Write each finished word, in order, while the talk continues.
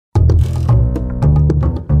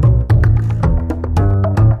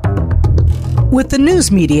With the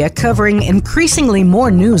news media covering increasingly more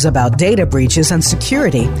news about data breaches and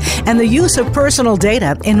security, and the use of personal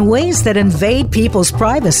data in ways that invade people's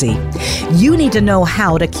privacy, you need to know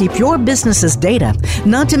how to keep your business's data,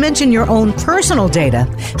 not to mention your own personal data,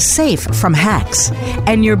 safe from hacks,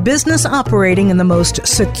 and your business operating in the most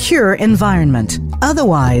secure environment.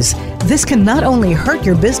 Otherwise, this can not only hurt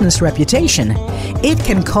your business reputation, it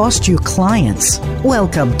can cost you clients.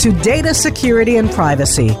 Welcome to Data Security and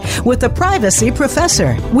Privacy with the Privacy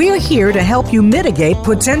Professor. We're here to help you mitigate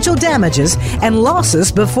potential damages and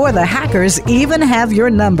losses before the hackers even have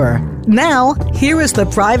your number. Now, here is the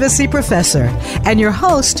Privacy Professor and your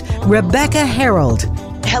host, Rebecca Harold.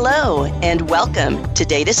 Hello, and welcome to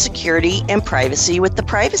Data Security and Privacy with the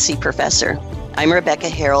Privacy Professor. I'm Rebecca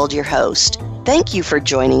Harold, your host. Thank you for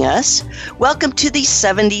joining us. Welcome to the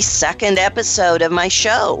 72nd episode of my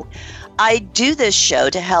show. I do this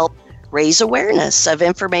show to help raise awareness of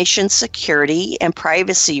information security and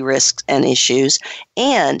privacy risks and issues,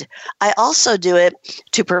 and I also do it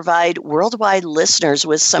to provide worldwide listeners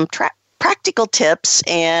with some practical tips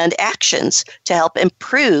and actions to help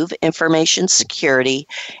improve information security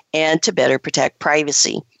and to better protect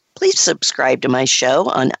privacy. Please subscribe to my show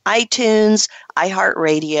on iTunes,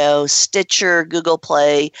 iHeartRadio, Stitcher, Google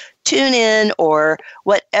Play, TuneIn, or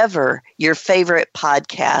whatever your favorite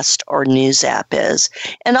podcast or news app is.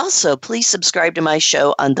 And also, please subscribe to my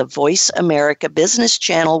show on the Voice America Business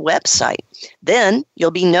Channel website. Then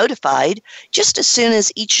you'll be notified just as soon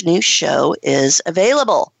as each new show is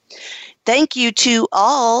available. Thank you to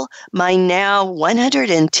all my now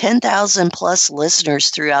 110,000 plus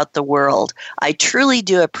listeners throughout the world. I truly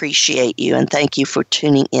do appreciate you, and thank you for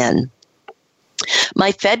tuning in.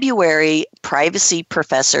 My February Privacy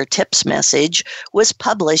Professor Tips message was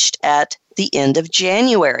published at the end of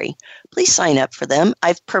January. Please sign up for them.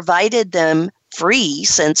 I've provided them free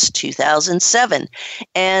since 2007,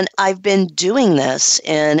 and I've been doing this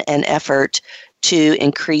in an effort to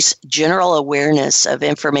increase general awareness of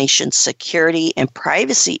information security and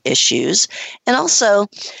privacy issues, and also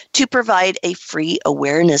to provide a free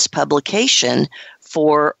awareness publication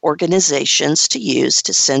for organizations to use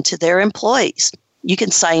to send to their employees. You can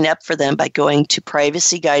sign up for them by going to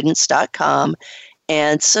privacyguidance.com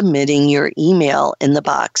and submitting your email in the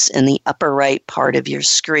box in the upper right part of your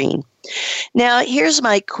screen. Now, here's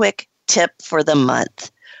my quick tip for the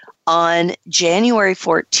month. On January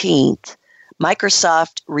 14th,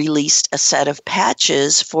 Microsoft released a set of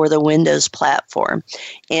patches for the Windows platform,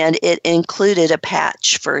 and it included a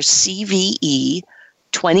patch for CVE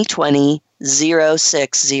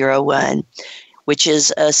 2020-0601, which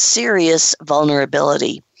is a serious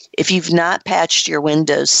vulnerability. If you've not patched your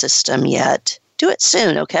Windows system yet, do it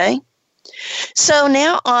soon, okay? So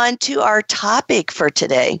now on to our topic for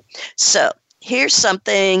today. So here's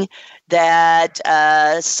something that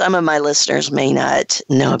some of my listeners may not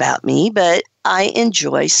know about me, but I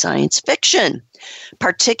enjoy science fiction,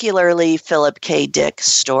 particularly Philip K. Dick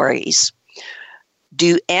stories.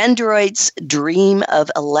 Do androids dream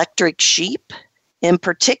of electric sheep? In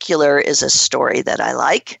particular is a story that I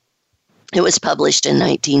like. It was published in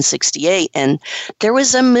 1968, and there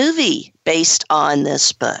was a movie based on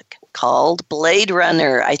this book called Blade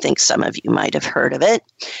Runner. I think some of you might have heard of it.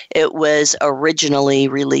 It was originally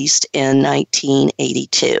released in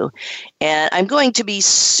 1982. And I'm going to be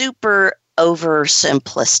super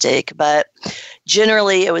oversimplistic, but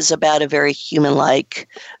generally it was about a very human-like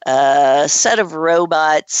set of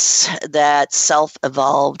robots that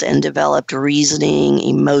self-evolved and developed reasoning,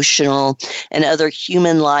 emotional, and other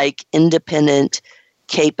human-like independent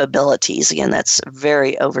capabilities. Again, that's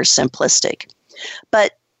very oversimplistic.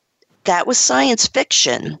 But that was science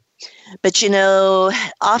fiction. But, you know,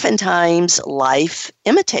 oftentimes life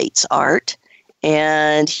imitates art,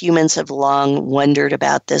 and humans have long wondered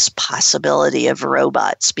about this possibility of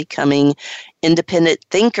robots becoming independent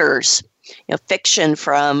thinkers. You know, fiction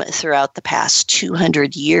from throughout the past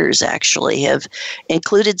 200 years actually have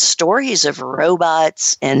included stories of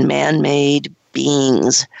robots and man-made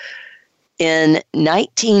beings. In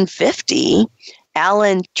 1950,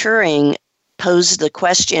 Alan Turing posed the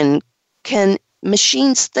question, can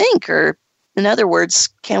machines think? Or in other words,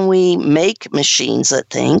 can we make machines that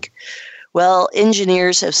think? Well,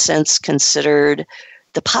 engineers have since considered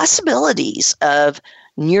the possibilities of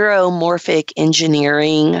neuromorphic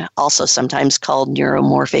engineering, also sometimes called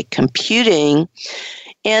neuromorphic computing.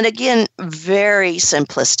 And again, very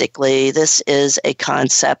simplistically, this is a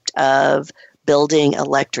concept of building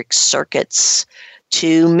electric circuits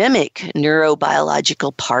to mimic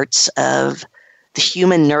neurobiological parts of the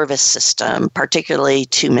human nervous system, particularly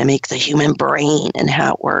to mimic the human brain and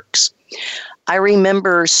how it works. I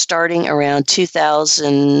remember starting around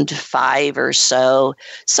 2005 or so,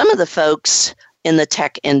 some of the folks in the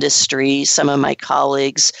tech industry, some of my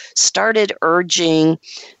colleagues, started urging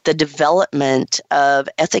the development of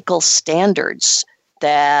ethical standards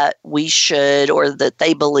that we should, or that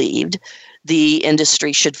they believed the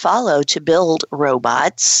industry should follow to build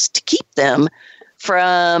robots to keep them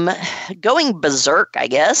from going berserk, I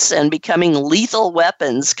guess, and becoming lethal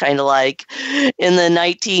weapons, kind of like in the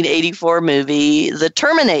 1984 movie The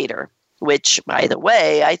Terminator, which, by the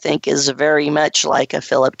way, I think is very much like a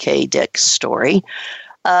Philip K. Dick story.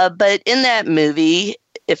 But in that movie,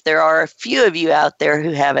 if there are a few of you out there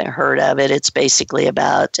who haven't heard of it, it's basically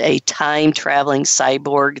about a time-traveling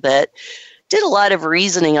cyborg that did a lot of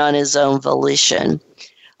reasoning on his own volition.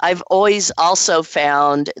 I've always also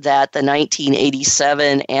found that the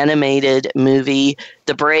 1987 animated movie,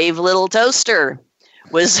 The Brave Little Toaster,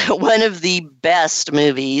 was one of the best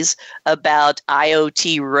movies about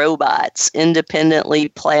IoT robots independently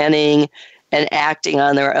planning and acting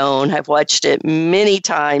on their own. I've watched it many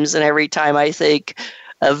times, and every time I think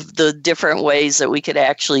of the different ways that we could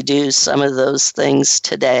actually do some of those things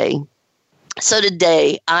today. So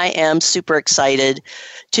today, I am super excited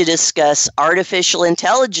to discuss artificial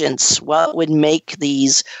intelligence, what would make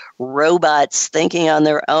these robots thinking on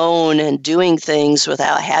their own and doing things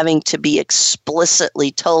without having to be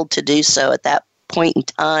explicitly told to do so at that point in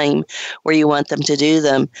time where you want them to do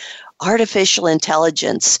them. Artificial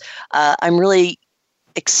intelligence. I'm really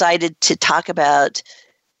excited to talk about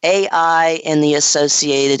AI and the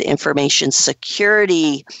associated information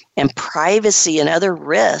security and privacy and other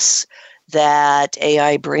risks that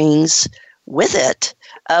AI brings with it,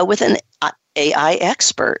 with an AI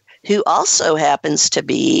expert who also happens to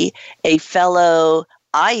be a fellow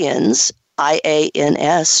IANS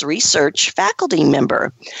research faculty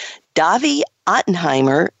member. Davi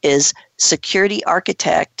Ottenheimer is security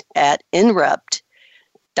architect at Inrupt.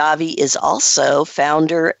 Davi is also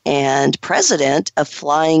founder and president of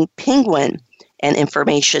Flying Penguin, an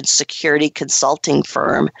information security consulting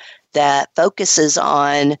firm that focuses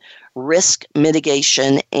on risk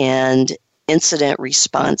mitigation and incident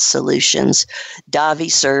response solutions. Davi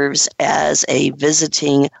serves as a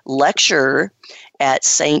visiting lecturer at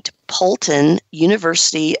St. Pölten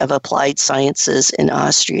University of Applied Sciences in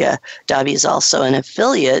Austria. Davi is also an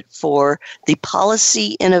affiliate for the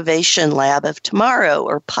Policy Innovation Lab of Tomorrow,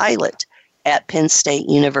 or PILOT, at Penn State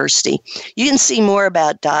University. You can see more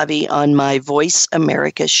about Davi on my Voice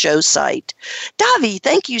America show site. Davi,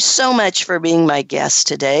 thank you so much for being my guest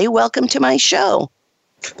today. Welcome to my show.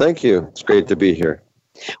 Thank you. It's great to be here.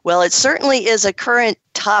 Well, it certainly is a current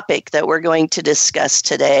topic that we're going to discuss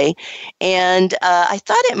today, and I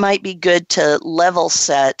thought it might be good to level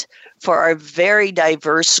set for our very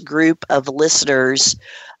diverse group of listeners.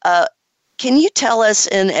 Can you tell us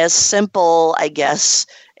in as simple, I guess,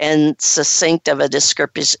 and succinct of a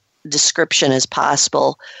description as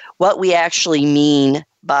possible what we actually mean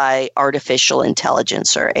by artificial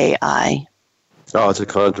intelligence, or AI? Oh, it's a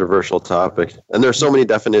controversial topic. And there are so many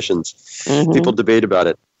definitions. Mm-hmm. People debate about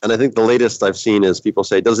it. And I think the latest I've seen is people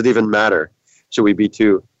say, does it even matter? Should we be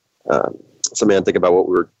too semantic about what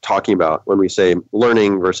we're talking about when we say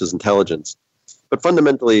learning versus intelligence? But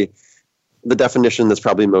fundamentally, the definition that's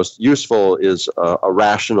probably most useful is a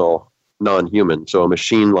rational non-human, so a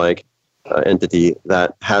machine-like entity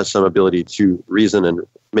that has some ability to reason and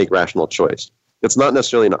make rational choice. It's not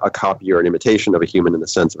necessarily a copy or an imitation of a human in the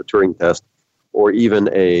sense of a Turing test, or even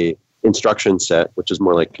a instruction set, which is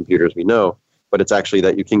more like computers we know, but it's actually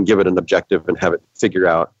that you can give it an objective and have it figure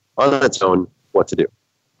out on its own what to do.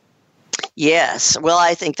 Yes. Well,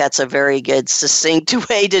 I think that's a very good, succinct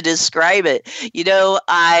way to describe it. You know,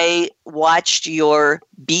 I watched your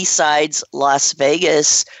B-Sides Las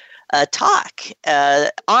Vegas talk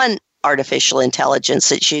on artificial intelligence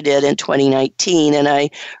that you did in 2019, and I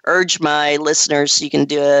urge my listeners, you can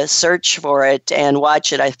do a search for it and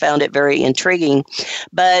watch it. I found it very intriguing.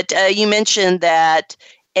 But you mentioned that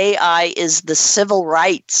AI is the civil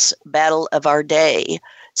rights battle of our day.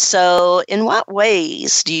 So in what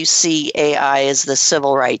ways do you see AI as the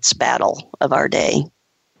civil rights battle of our day?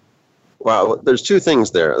 Wow, there's two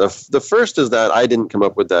things there. The first is that I didn't come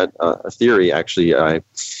up with that theory. Actually, I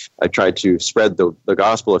tried to spread the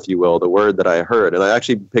gospel, if you will, the word that I heard. And I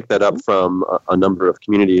actually picked that up from a number of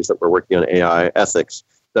communities that were working on AI ethics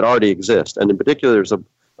that already exist. And in particular, there's a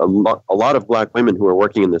lot of black women who are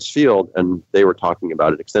working in this field, and they were talking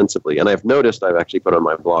about it extensively. And I've noticed, I've actually put on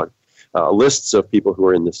my blog, lists of people who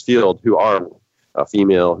are in this field who are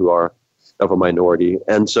female, who are of a minority.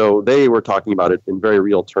 And so they were talking about it in very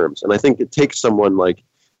real terms. And I think it takes someone like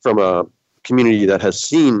from a community that has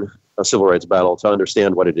seen a civil rights battle to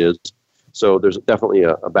understand what it is. So there's definitely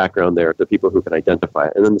a background there to people who can identify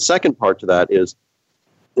it. And then the second part to that is,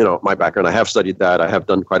 my background. I have studied that. I have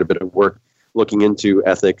done quite a bit of work looking into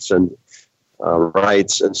ethics and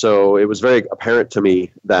rights. And so it was very apparent to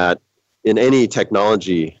me that in any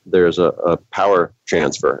technology, there's a power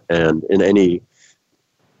transfer. And in any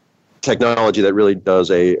technology that really does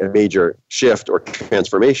a major shift or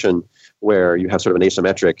transformation where you have sort of an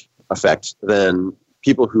asymmetric effect, then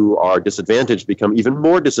people who are disadvantaged become even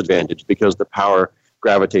more disadvantaged because the power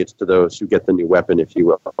gravitates to those who get the new weapon, if you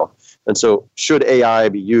will. And so should AI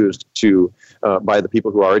be used by the people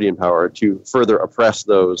who are already in power to further oppress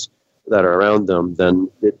those that are around them, then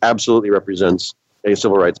it absolutely represents a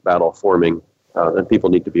civil rights battle forming that people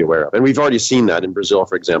need to be aware of. And we've already seen that in Brazil,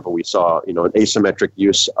 for example. We saw an asymmetric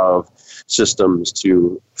use of systems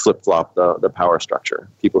to flip-flop the power structure.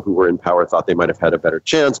 People who were in power thought they might have had a better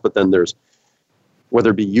chance, but then there's, whether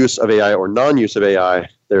it be use of AI or non-use of AI,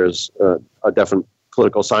 there's a definite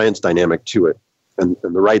political science dynamic to it. And the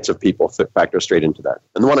rights of people factor straight into that.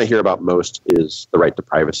 And the one I hear about most is the right to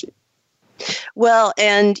privacy. Well,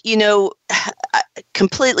 and, I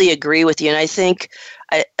completely agree with you. And I think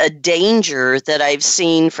a danger that I've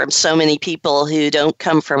seen from so many people who don't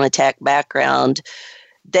come from a tech background,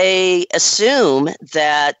 they assume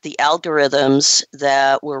that the algorithms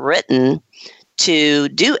that were written to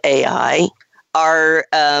do AI are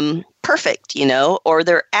perfect, or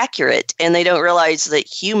they're accurate. And they don't realize that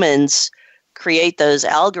humans create those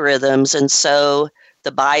algorithms. And so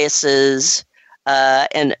the biases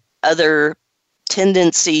and other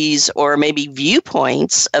tendencies or maybe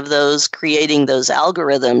viewpoints of those creating those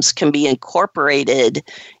algorithms can be incorporated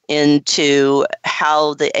into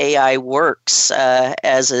how the AI works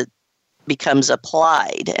as it becomes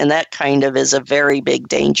applied. And that kind of is a very big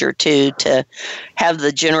danger too, to have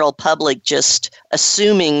the general public just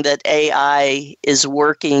assuming that AI is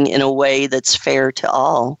working in a way that's fair to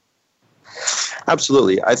all.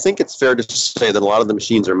 Absolutely. I think it's fair to say that a lot of the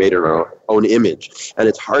machines are made in our own image, and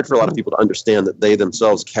it's hard for a lot of people to understand that they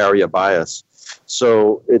themselves carry a bias.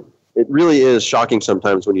 So it really is shocking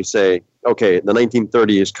sometimes when you say, okay, in the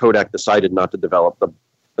 1930s, Kodak decided not to develop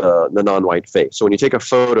the non-white face. So when you take a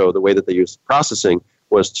photo, the way that they used processing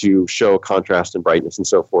was to show contrast and brightness and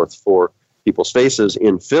so forth for people's faces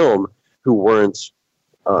in film who weren't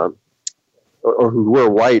or who were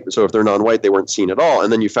white. So if they're non-white, they weren't seen at all.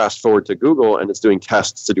 And then you fast forward to Google and it's doing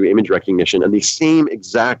tests to do image recognition. And the same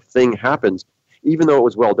exact thing happens, even though it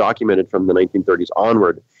was well documented from the 1930s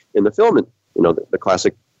onward in the film, the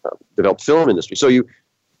classic developed film industry. So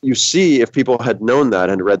you see, if people had known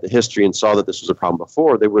that and read the history and saw that this was a problem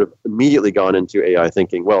before, they would have immediately gone into AI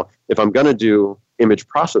thinking, well, if I'm going to do image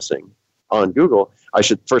processing on Google,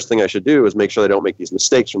 first thing I should do is make sure they don't make these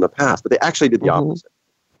mistakes from the past. But they actually did the opposite.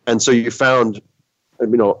 And so you found,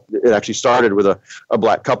 it actually started with a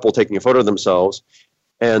black couple taking a photo of themselves,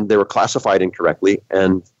 and they were classified incorrectly.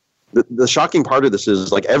 And the shocking part of this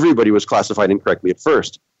is, everybody was classified incorrectly at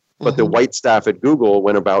first, but the white staff at Google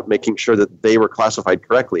went about making sure that they were classified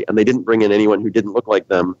correctly, and they didn't bring in anyone who didn't look like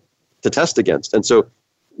them to test against. And so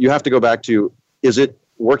you have to go back to, is it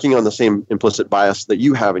working on the same implicit bias that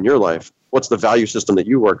you have in your life? What's the value system that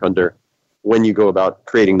you work under when you go about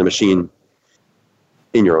creating the machine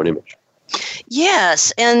in your own image?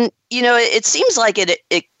 Yes. And, it seems like it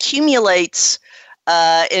accumulates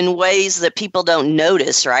in ways that people don't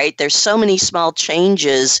notice, right? There's so many small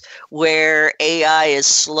changes where AI is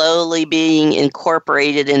slowly being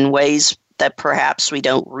incorporated in ways that perhaps we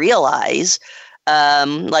don't realize.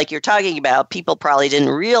 Like you're talking about, people probably didn't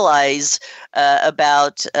realize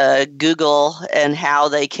about Google and how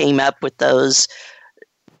they came up with those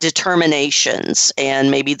determinations and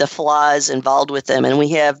maybe the flaws involved with them. And we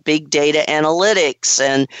have big data analytics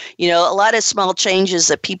and, a lot of small changes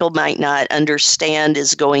that people might not understand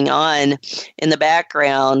is going on in the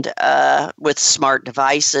background with smart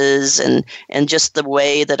devices and just the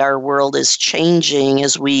way that our world is changing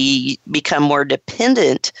as we become more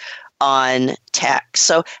dependent on tech.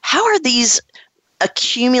 So how are these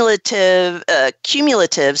cumulative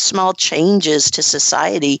small changes to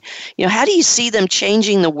society, how do you see them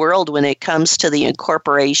changing the world when it comes to the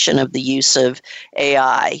incorporation of the use of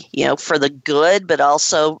AI, for the good, but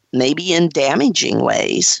also maybe in damaging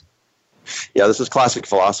ways? Yeah, this is classic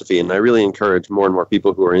philosophy, and I really encourage more and more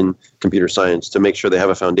people who are in computer science to make sure they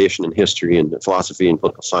have a foundation in history and philosophy and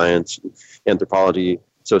political science, anthropology,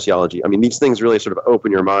 sociology. I mean, these things really sort of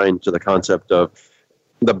open your mind to the concept of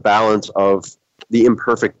the balance of the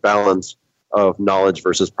imperfect balance of knowledge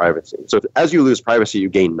versus privacy. So as you lose privacy, you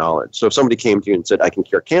gain knowledge. So if somebody came to you and said, I can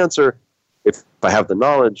cure cancer if I have the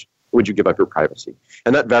knowledge, would you give up your privacy?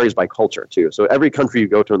 And that varies by culture, too. So every country you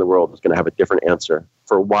go to in the world is going to have a different answer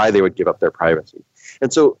for why they would give up their privacy.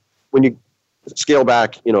 And so when you scale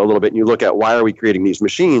back, a little bit and you look at why are we creating these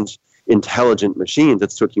machines, intelligent machines,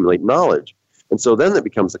 it's to accumulate knowledge. And so then it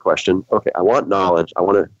becomes the question, okay, I want knowledge.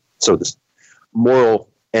 So this moral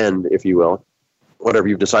end, if you will, whatever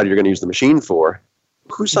you've decided you're going to use the machine for,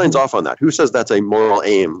 who signs off on that? Who says that's a moral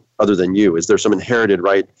aim other than you? Is there some inherited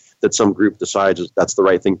right that some group decides that's the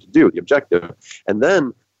right thing to do, the objective? And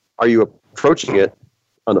then are you approaching it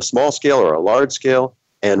on a small scale or a large scale?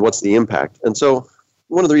 And what's the impact? And so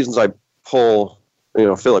one of the reasons I pull,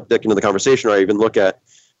 Philip Dick into the conversation, or I even look at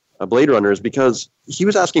Blade Runner, is because he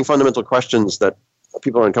was asking fundamental questions that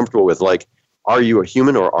people are uncomfortable with, like, are you a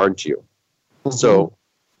human or aren't you? Mm-hmm. So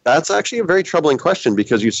that's actually a very troubling question,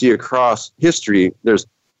 because you see across history, there's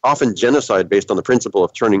often genocide based on the principle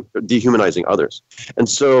of dehumanizing others. And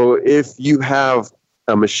so if you have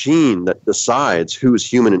a machine that decides who's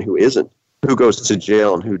human and who isn't, who goes to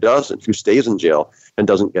jail and who doesn't, who stays in jail and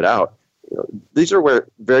doesn't get out, these are where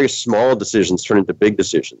very small decisions turn into big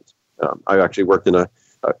decisions. I actually worked in a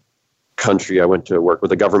country. I went to work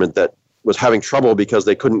with a government that was having trouble because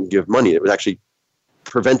they couldn't give money. It was actually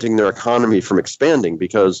preventing their economy from expanding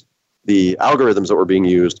because the algorithms that were being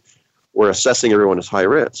used were assessing everyone as high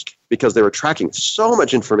risk because they were tracking so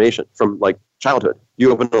much information from like childhood.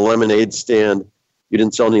 You opened a lemonade stand, you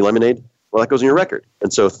didn't sell any lemonade, well, that goes in your record.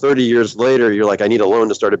 And so 30 years later, you're like, I need a loan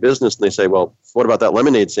to start a business. And they say, well, what about that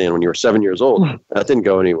lemonade stand when you were 7 years old? That didn't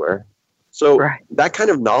go anywhere. So that kind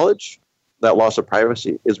of knowledge, that loss of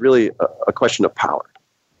privacy, is really a question of power.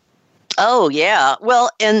 Oh, yeah. Well,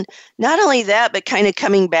 and not only that, but kind of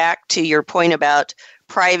coming back to your point about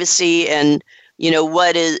privacy and,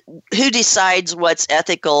 who decides what's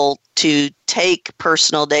ethical to take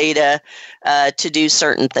personal data to do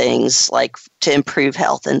certain things, like to improve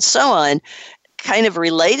health and so on. Kind of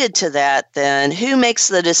related to that, then, who makes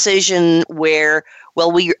the decision where,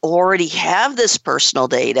 well, we already have this personal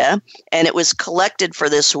data and it was collected for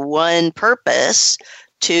this one purpose,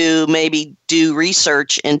 to maybe do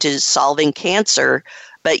research into solving cancer.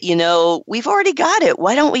 But, we've already got it.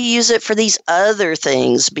 Why don't we use it for these other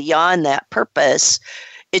things beyond that purpose?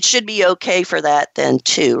 It should be okay for that then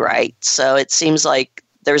too, right? So it seems like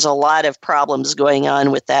there's a lot of problems going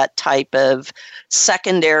on with that type of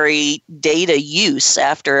secondary data use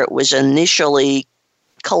after it was initially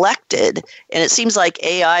collected. And it seems like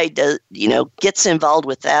AI gets involved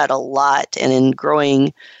with that a lot and in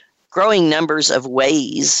growing numbers of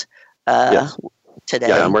ways today.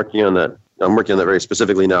 Yeah, I'm working on that. I'm working on that very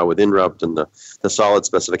specifically now with Inrupt and the solid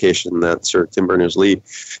specification that Sir Tim Berners-Lee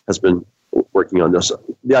has been working on this.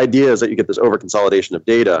 The idea is that you get this over-consolidation of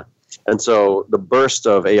data. And so the burst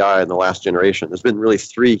of AI in the last generation, there's been really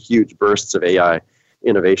 3 huge bursts of AI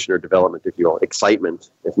innovation or development, if you will, excitement,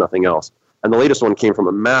 if nothing else. And the latest one came from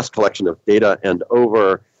a mass collection of data and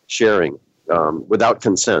over-sharing without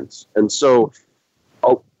consent. And so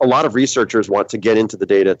a lot of researchers want to get into the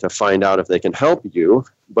data to find out if they can help you,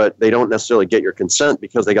 but they don't necessarily get your consent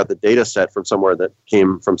because they got the data set from somewhere that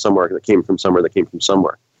came from somewhere that came from somewhere that came from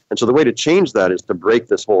somewhere. And so the way to change that is to break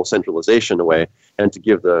this whole centralization away and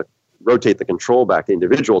to rotate the control back to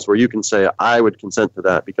individuals, where you can say, I would consent to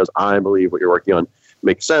that because I believe what you're working on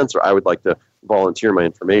makes sense, or I would like to volunteer my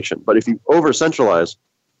information. But if you over-centralize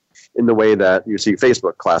in the way that you see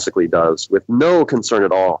Facebook classically does, with no concern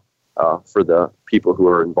at all for the people who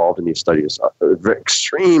are involved in these studies,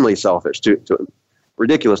 extremely selfish to a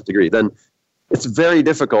ridiculous degree, then it's very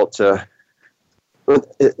difficult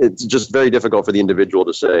it's just very difficult for the individual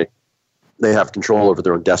to say they have control over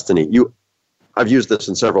their own destiny. I've used this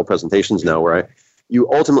in several presentations now, where you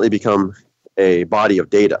ultimately become a body of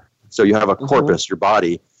data. So you have a corpus, your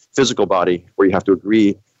body, physical body, where you have to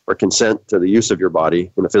agree or consent to the use of your body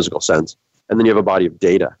in a physical sense. And then you have a body of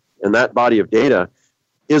data. And that body of data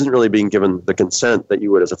isn't really being given the consent that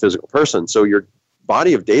you would as a physical person. So your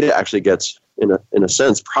body of data actually gets, in a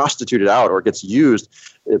sense, prostituted out, or gets used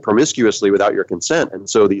promiscuously without your consent. And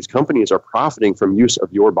so these companies are profiting from use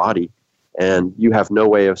of your body, and you have no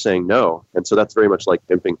way of saying no. And so that's very much like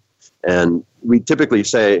pimping. And we typically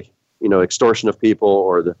say, extortion of people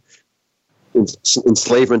or the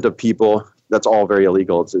enslavement of people, that's all very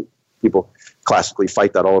illegal. People classically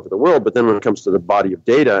fight that all over the world. But then when it comes to the body of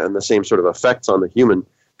data and the same sort of effects on the human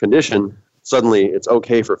condition, suddenly it's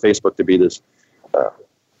okay for Facebook to be this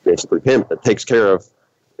basically pimp that takes care of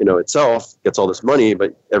itself, gets all this money,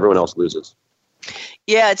 but everyone else loses.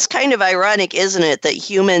 Yeah, it's kind of ironic, isn't it, that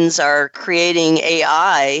humans are creating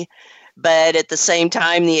AI but at the same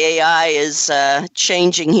time, the AI is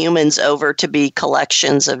changing humans over to be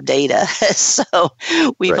collections of data. So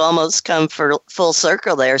we've almost come full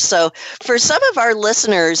circle there. So for some of our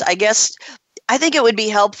listeners, I think it would be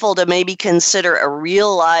helpful to maybe consider a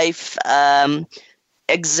real life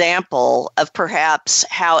example of perhaps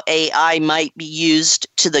how AI might be used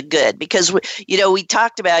to the good, because we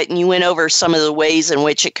talked about it and you went over some of the ways in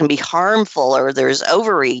which it can be harmful or there's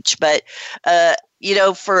overreach, but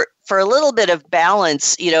for a little bit of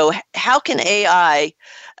balance, how can AI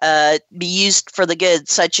be used for the good,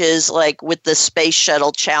 such as like with the Space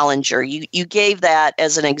Shuttle Challenger? You gave that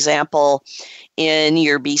as an example in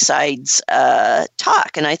your B-Sides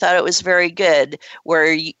talk, and I thought it was very good,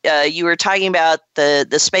 where you were talking about the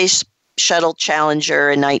Space Shuttle Challenger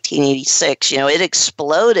in 1986. It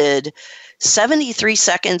exploded 73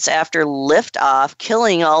 seconds after liftoff,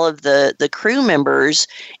 killing all of the crew members,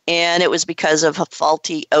 and it was because of a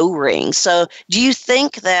faulty O-ring. So do you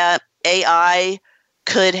think that AI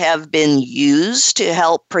could have been used to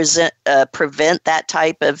help prevent that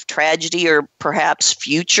type of tragedy, or perhaps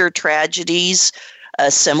future tragedies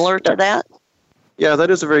similar to that? Yeah, that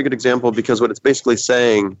is a very good example, because what it's basically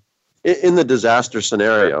saying, in the disaster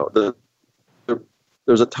scenario,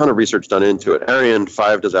 there's a ton of research done into it. Ariane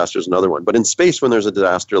 5 disaster is another one. But in space, when there's a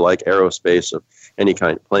disaster like aerospace of any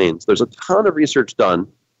kind, planes, there's a ton of research done,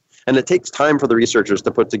 and it takes time for the researchers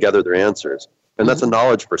to put together their answers. And that's a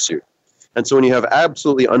knowledge pursuit. And so when you have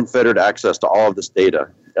absolutely unfettered access to all of this data,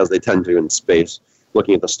 as they tend to in space,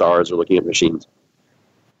 looking at the stars or looking at machines,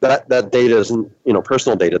 that data isn't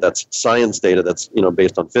personal data. That's science data. That's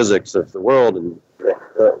based on physics of the world and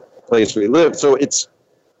the place we live. So it's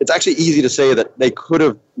actually easy to say that they could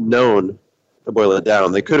have known, to boil it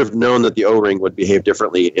down, they could have known that the O-ring would behave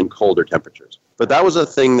differently in colder temperatures. But that was a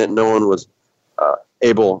thing that no one was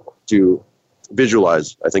able to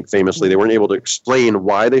visualize. I think famously, they weren't able to explain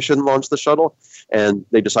why they shouldn't launch the shuttle, and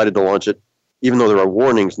they decided to launch it even though there were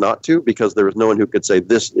warnings not to, because there was no one who could say,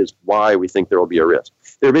 this is why we think there will be a risk.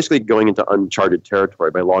 They were basically going into uncharted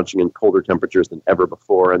territory by launching in colder temperatures than ever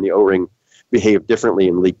before, and the O-ring behaved differently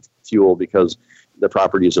and leaked fuel because the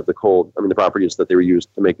properties of the properties that they were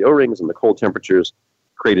used to make the O-rings and the cold temperatures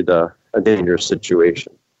created a dangerous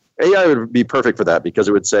situation. AI would be perfect for that, because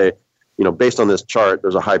it would say, based on this chart,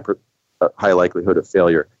 there's a high likelihood of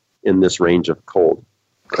failure in this range of cold,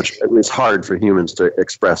 which is hard for humans to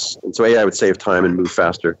express. And so AI would save time and move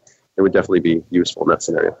faster. It would definitely be useful in that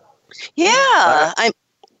scenario. Yeah.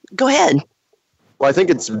 Go ahead. Well, I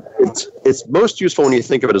think it's most useful when you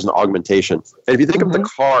think of it as an augmentation. And if you think of the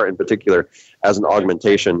car in particular as an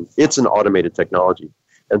augmentation, it's an automated technology.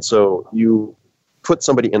 And so you put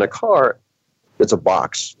somebody in a car, it's a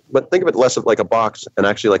box. But think of it less of like a box and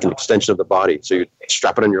actually like an extension of the body. So you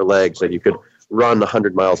strap it on your legs and you could run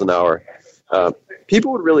 100 miles an hour.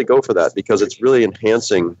 People would really go for that, because it's really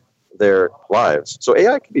enhancing their lives. So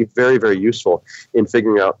AI can be very, very useful in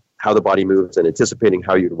figuring out how the body moves and anticipating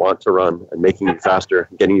how you'd want to run and making you faster,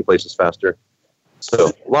 getting you places faster.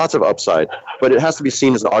 So lots of upside, but it has to be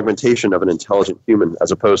seen as an augmentation of an intelligent human,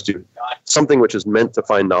 as opposed to something which is meant to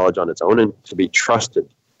find knowledge on its own and to be trusted.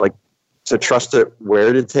 Like, to trust it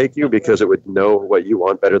where to take you because it would know what you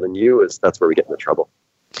want better than you, that's where we get into trouble.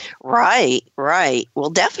 Right. Well,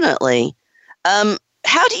 definitely.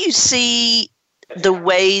 How do you see the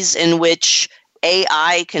ways in which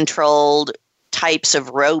AI-controlled types of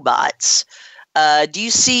robots, do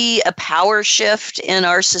you see a power shift in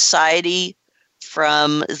our society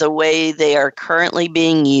from the way they are currently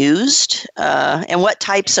being used? And what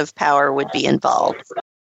types of power would be involved?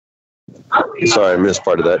 Sorry, I missed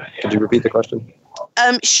part of that. Could you repeat the question?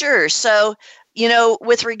 Sure. So,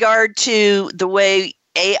 with regard to the way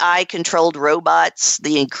AI-controlled robots,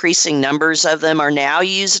 the increasing numbers of them are now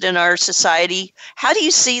used in our society, how do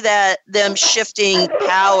you see them shifting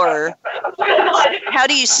power? How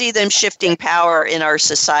do you see them shifting power in our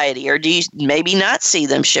society? Or do you maybe not see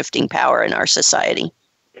them shifting power in our society?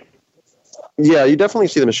 Yeah, you definitely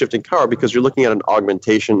see them as shifting power, because you're looking at an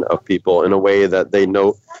augmentation of people in a way that they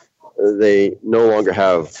know they no longer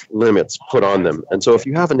have limits put on them. And so if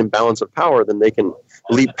you have an imbalance of power, then they can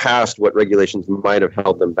leap past what regulations might have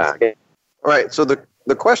held them back. All right, so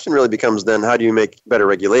the question really becomes then, how do you make better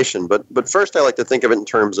regulation? But first, I like to think of it in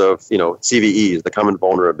terms of, CVEs, the common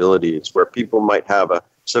vulnerabilities, where people might have a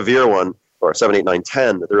severe one, or 7, 8, 9,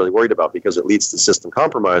 10, that they're really worried about because it leads to system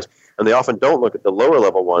compromise. And they often don't look at the lower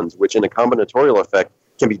level ones, which in a combinatorial effect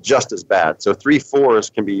can be just as bad. So 3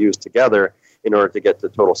 4s can be used together in order to get to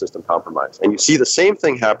total system compromise. And you see the same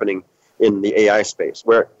thing happening in the AI space,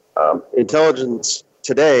 where intelligence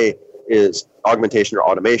today is augmentation or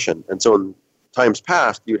automation. And so in times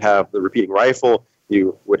past, you'd have the repeating rifle,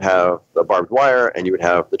 you would have the barbed wire, and you would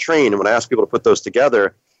have the train. And when I ask people to put those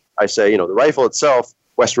together, I say, the rifle itself,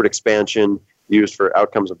 westward expansion, used for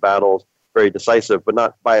outcomes of battles, very decisive, but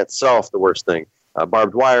not by itself the worst thing.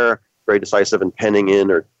 Barbed wire, very decisive in penning in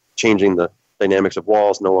or changing the dynamics of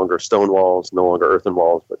walls, no longer stone walls, no longer earthen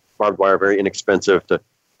walls, but barbed wire, very inexpensive to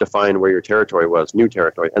define where your territory was, new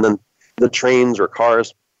territory. And then the trains or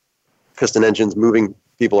cars, piston engines, moving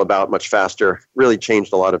people about much faster, really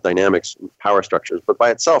changed a lot of dynamics and power structures, but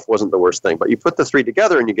by itself wasn't the worst thing. But you put the three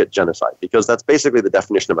together and you get genocide, because that's basically the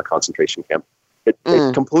definition of a concentration camp. It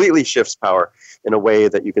completely shifts power in a way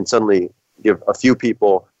that you can suddenly give a few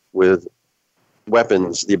people with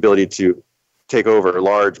weapons the ability to take over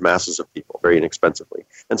large masses of people very inexpensively.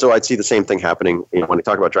 And so I'd see the same thing happening when I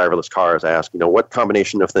talk about driverless cars. I ask, what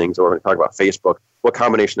combination of things, or when I talk about Facebook, what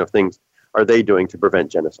combination of things are they doing to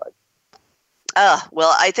prevent genocide?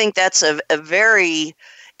 Well, I think that's a very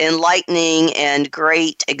enlightening and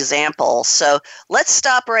great example. So let's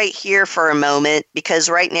stop right here for a moment, because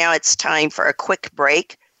right now it's time for a quick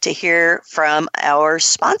break to hear from our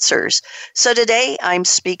sponsors. So today I'm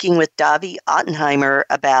speaking with Davi Ottenheimer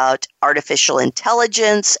about artificial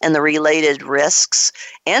intelligence and the related risks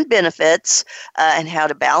and benefits, and how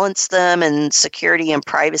to balance them, and security and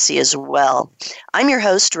privacy as well. I'm your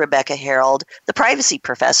host, Rebecca Harold, the Privacy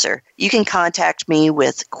Professor. You can contact me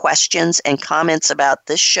with questions and comments about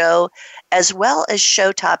this show, as well as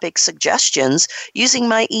show topic suggestions, using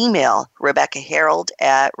my email,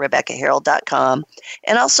 rebeccaharold@rebeccaharold.com,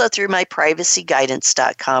 and also through my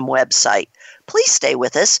privacyguidance.com website. Please stay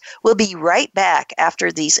with us. We'll be right back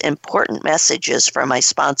after these important messages from my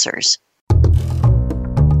sponsors.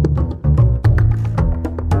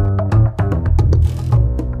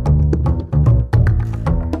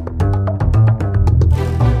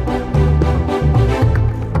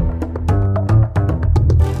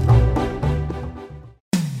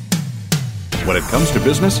 When it comes to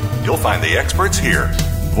business, you'll find the experts here.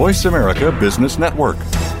 Voice America Business Network.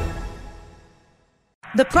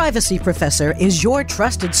 The Privacy Professor is your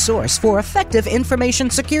trusted source for effective information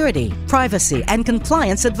security, privacy, and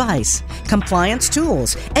compliance advice, compliance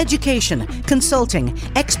tools, education, consulting,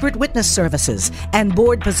 expert witness services, and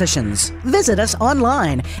board positions. Visit us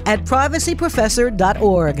online at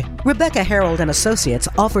privacyprofessor.org. Rebecca Harold and Associates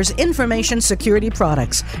offers information security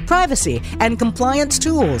products, privacy and compliance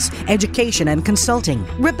tools, education and consulting.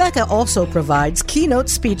 Rebecca also provides keynote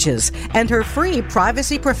speeches and her free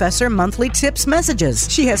Privacy Professor monthly tips messages.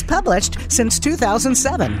 She has published since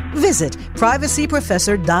 2007. Visit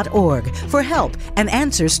privacyprofessor.org for help and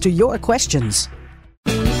answers to your questions.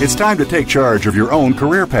 It's time to take charge of your own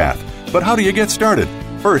career path. But how do you get started?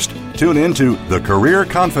 First, tune in to The Career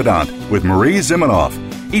Confidant with Marie Zimenoff.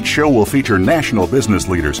 Each show will feature national business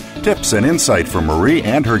leaders, tips and insight from Marie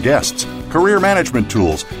and her guests, career management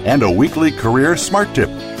tools, and a weekly career smart tip.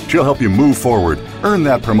 She'll help you move forward, earn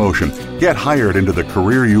that promotion, get hired into the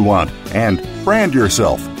career you want, and brand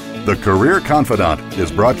yourself. The Career Confidant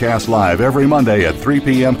is broadcast live every Monday at 3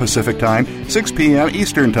 p.m. Pacific Time, 6 p.m.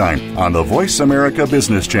 Eastern Time on the Voice America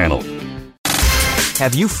Business Channel.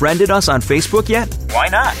 Have you friended us on Facebook yet? Why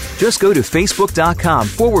not? Just go to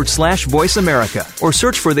facebook.com/Voice America or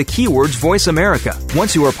search for the keywords Voice America.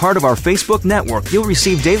 Once you are part of our Facebook network, you'll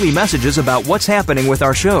receive daily messages about what's happening with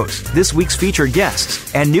our shows, this week's featured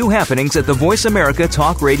guests, and new happenings at the Voice America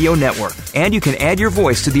Talk Radio Network. And you can add your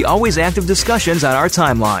voice to the always active discussions on our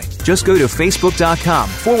timeline. Just go to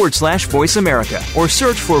facebook.com/Voice America or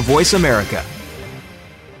search for Voice America.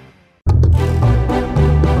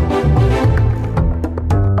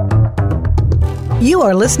 You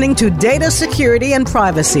are listening to Data Security and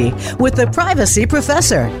Privacy with the Privacy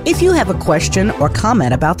Professor. If you have a question or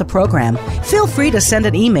comment about the program, feel free to send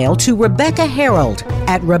an email to Rebecca Harold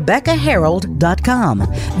at rebeccaharold.com.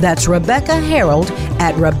 That's Rebecca Harold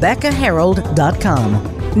at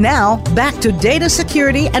rebeccaharold.com. Now, back to Data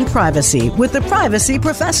Security and Privacy with the Privacy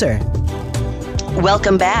Professor.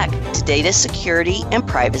 Welcome back to Data Security and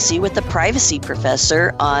Privacy with the Privacy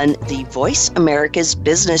Professor on the Voice America's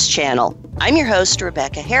Business Channel. I'm your host,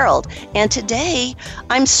 Rebecca Harold, and today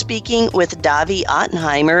I'm speaking with Davi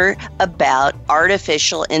Ottenheimer about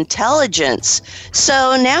artificial intelligence.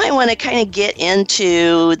 So now I want to kind of get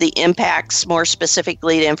into the impacts more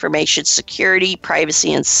specifically to information security,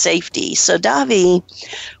 privacy, and safety. So Davi,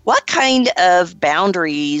 what kind of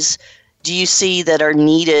boundaries do you see that are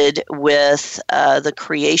needed with the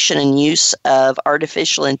creation and use of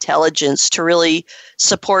artificial intelligence to really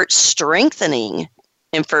support strengthening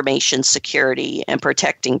information security and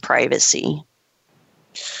protecting privacy?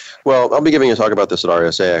 Well, I'll be giving a talk about this at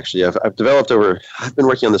RSA, actually. I've been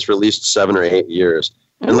working on this for at least 7 or 8 years.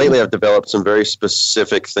 And lately I've developed some very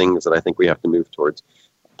specific things that I think we have to move towards.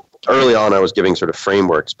 Early on, I was giving sort of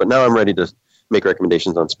frameworks, but now I'm ready to make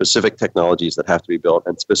recommendations on specific technologies that have to be built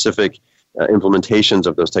and specific implementations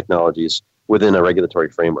of those technologies within a regulatory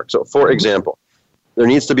framework. So, for example, there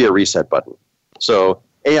needs to be a reset button. So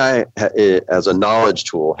AI, as a knowledge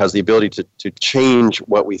tool, has the ability to change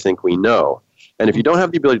what we think we know. And if you don't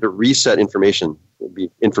have the ability to reset information, it would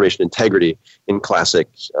be information integrity in classic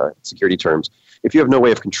security terms, if you have no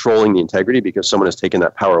way of controlling the integrity because someone has taken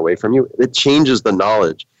that power away from you, it changes the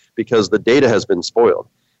knowledge because the data has been spoiled.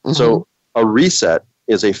 Mm-hmm. So a reset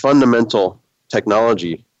is a fundamental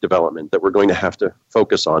technology development that we're going to have to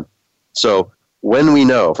focus on. So when we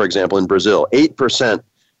know, for example, in Brazil,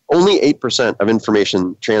 only 8% of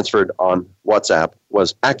information transferred on WhatsApp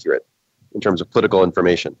was accurate in terms of political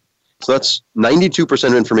information. So that's 92%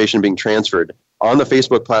 of information being transferred on the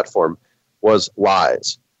Facebook platform was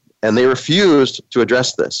lies. And they refused to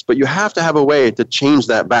address this. But you have to have a way to change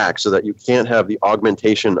that back so that you can't have the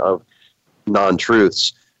augmentation of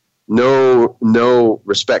non-truths. No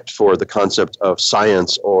respect for the concept of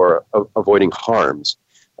science or avoiding harms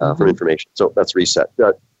from information. So that's reset.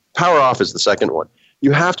 Power off is the second one.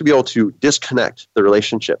 You have to be able to disconnect the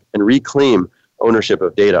relationship and reclaim ownership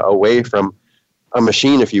of data away from a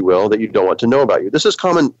machine, if you will, that you don't want to know about you. This is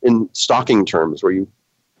common in stalking terms, where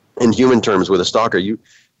in human terms with a stalker,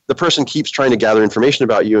 the person keeps trying to gather information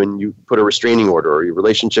about you and you put a restraining order or your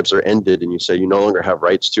relationships are ended and you say you no longer have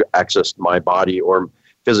rights to access my body or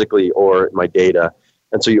physically or my data.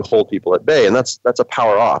 And so you hold people at bay, and that's a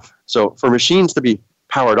power off. So for machines to be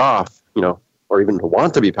powered off, or even to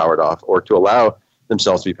want to be powered off or to allow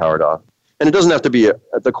themselves to be powered off, and it doesn't have to be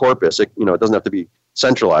at the corpus, it doesn't have to be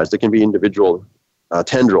centralized. It can be individual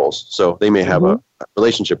tendrils. So they may have a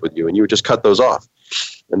relationship with you and you would just cut those off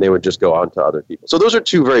and they would just go on to other people. So those are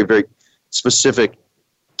two very, very specific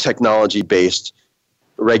technology-based,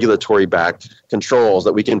 regulatory-backed controls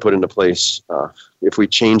that we can put into place if we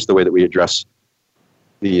change the way that we address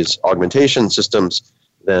these augmentation systems.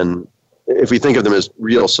 Then if we think of them as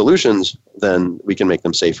real solutions, then we can make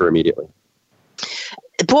them safer immediately.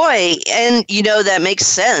 Boy, and that makes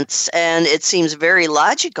sense, and it seems very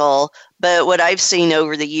logical, but what I've seen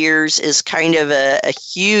over the years is kind of a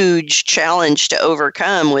huge challenge to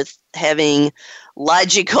overcome with having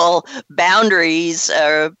logical boundaries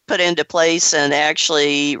put into place and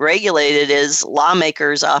actually regulated, as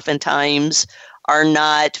lawmakers oftentimes are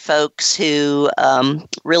not folks who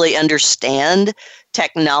really understand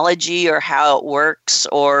technology or how it works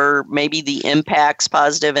or maybe the impacts,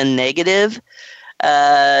 positive and negative.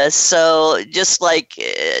 So just like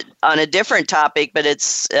on a different topic, but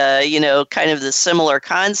it's, kind of the similar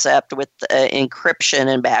concept with encryption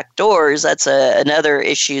and backdoors. That's another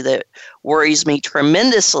issue that worries me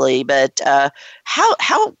tremendously. But how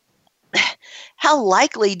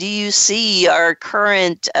likely do you see our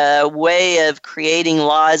current way of creating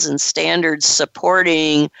laws and standards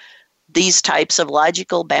supporting these types of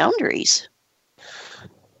logical boundaries?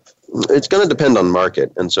 It's going to depend on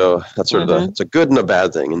market. And so that's sort of it's a good and a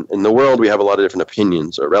bad thing. In the world, we have a lot of different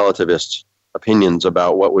opinions or relativist opinions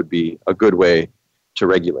about what would be a good way to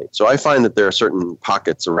regulate. So I find that there are certain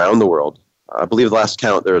pockets around the world. I believe the last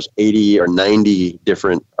count, there's 80 or 90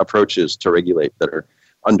 different approaches to regulate that are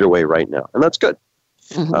underway right now. And that's good.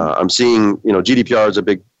 I'm seeing, GDPR is a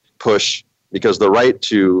big push because the right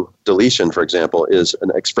to deletion, for example, is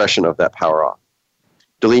an expression of that power off.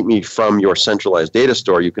 Delete me from your centralized data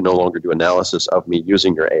store, you can no longer do analysis of me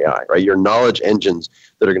using your AI, right? Your knowledge engines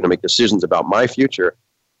that are going to make decisions about my future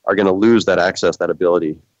are going to lose that access, that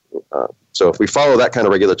ability. So if we follow that kind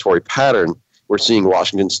of regulatory pattern, we're seeing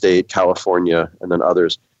Washington State, California, and then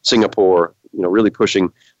others, Singapore, really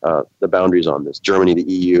pushing the boundaries on this. Germany, the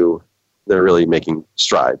EU, they're really making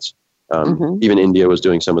strides. Even India was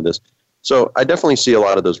doing some of this. So I definitely see a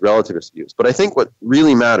lot of those relativist views. But I think what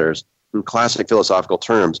really matters in classic philosophical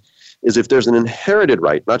terms is if there's an inherited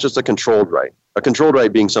right, not just a controlled right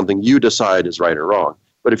being something you decide is right or wrong.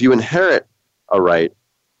 But if you inherit a right,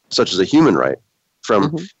 such as a human right,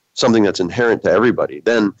 from something that's inherent to everybody,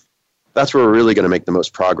 then that's where we're really going to make the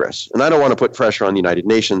most progress. And I don't want to put pressure on the United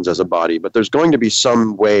Nations as a body, but there's going to be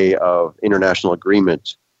some way of international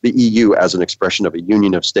agreement, the EU as an expression of a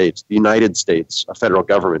union of states, the United States, a federal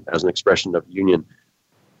government as an expression of union.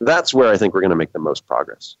 That's where I think we're going to make the most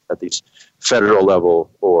progress, at the federal level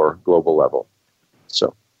or global level.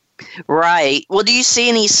 So, right. Well, do you see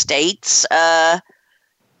any states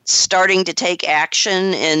starting to take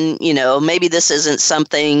action? And maybe this isn't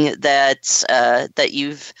something that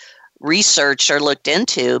you've researched or looked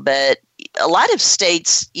into, but a lot of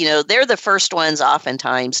states, they're the first ones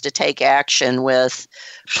oftentimes to take action with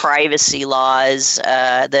privacy laws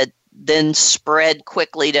that then spread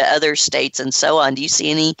quickly to other states and so on. Do you see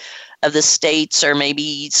any of the states or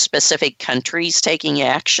maybe specific countries taking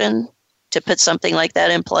action to put something like that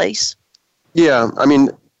in place? Yeah,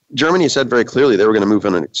 Germany said very clearly they were going to move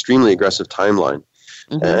on an extremely aggressive timeline.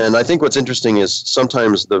 Mm-hmm. And I think what's interesting is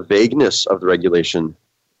sometimes the vagueness of the regulation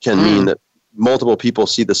can mean that multiple people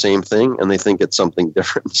see the same thing and they think it's something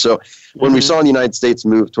different. So when we saw the United States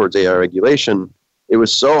move towards AI regulation, it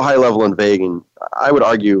was so high level and vague, and I would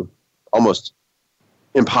argue almost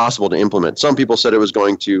impossible to implement. Some people said it was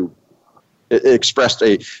going to it expressed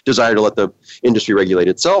a desire to let the industry regulate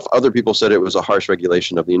itself. Other people said it was a harsh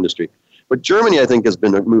regulation of the industry. But Germany, I think, has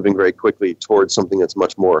been moving very quickly towards something that's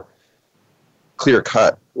much more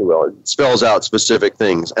clear-cut. Well, it spells out specific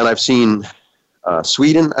things. And I've seen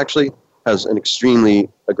Sweden actually has an extremely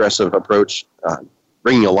aggressive approach,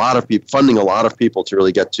 bringing a lot of people, funding a lot of people to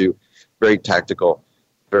really get to very tactical,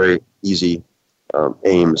 very easy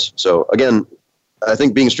aims. So again, I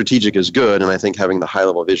think being strategic is good, and I think having the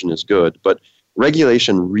high-level vision is good. But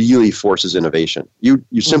regulation really forces innovation. You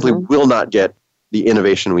simply will not get the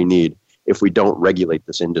innovation we need if we don't regulate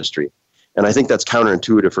this industry. And I think that's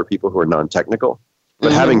counterintuitive for people who are non-technical.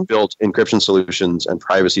 But having built encryption solutions and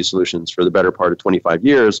privacy solutions for the better part of 25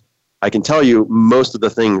 years, I can tell you most of the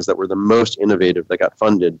things that were the most innovative that got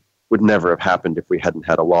funded would never have happened if we hadn't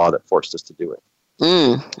had a law that forced us to do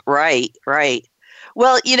it. Right.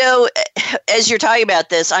 Well, as you're talking about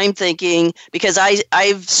this, I'm thinking, because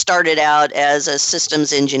I've started out as a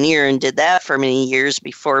systems engineer and did that for many years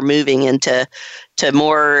before moving into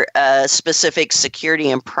more specific security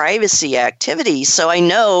and privacy activities. So I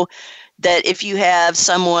know that if you have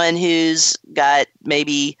someone who's got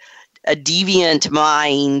maybe a deviant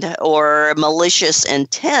mind or malicious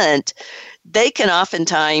intent, they can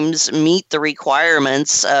oftentimes meet the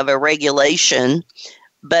requirements of a regulation,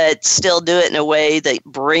 but still do it in a way that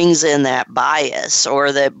brings in that bias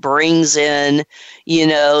or that brings in,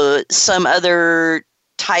 some other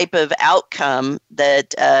type of outcome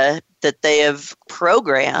that they have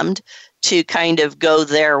programmed to kind of go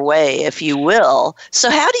their way, if you will.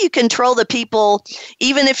 So how do you control the people,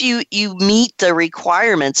 even if you meet the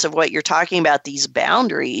requirements of what you're talking about, these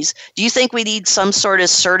boundaries? Do you think we need some sort of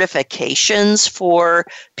certifications for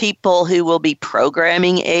people who will be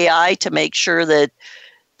programming AI to make sure that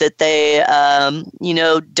they,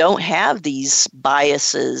 don't have these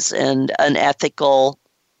biases and unethical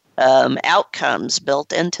outcomes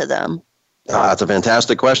built into them? That's a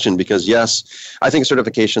fantastic question because, yes, I think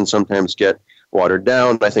certifications sometimes get watered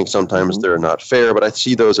down. I think sometimes they're not fair, but I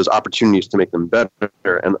see those as opportunities to make them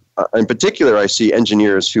better. And in particular, I see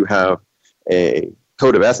engineers who have a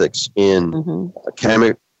code of ethics in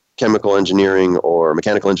chemical engineering or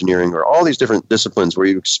mechanical engineering or all these different disciplines where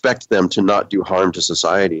you expect them to not do harm to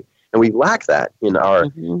society. And we lack that in our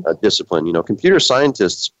discipline. Computer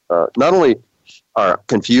scientists not only are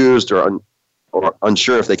confused or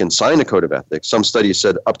unsure if they can sign a code of ethics. Some studies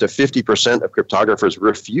said up to 50% of cryptographers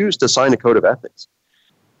refuse to sign a code of ethics.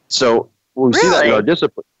 So when we see that in our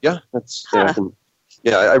discipline,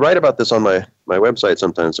 I write about this on my website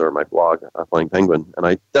sometimes or my blog, Flying Penguin, and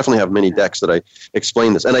I definitely have many decks that I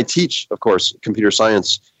explain this. And I teach, of course, computer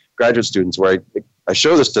science graduate students where I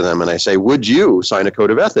show this to them and I say, would you sign a code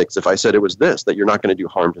of ethics if I said it was this, that you're not going to do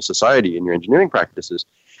harm to society in your engineering practices?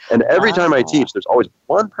 And every time I teach, there's always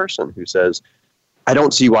one person who says, I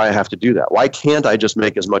don't see why I have to do that. Why can't I just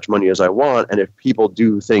make as much money as I want? And if people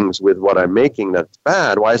do things with what I'm making that's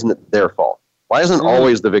bad, why isn't it their fault? Why isn't it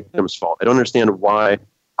always the victim's fault? I don't understand why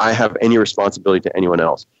I have any responsibility to anyone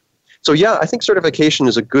else. So yeah, I think certification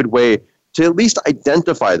is a good way to at least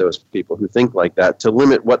identify those people who think like that, to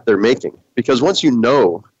limit what they're making. Because once you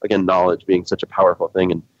know, again, knowledge being such a powerful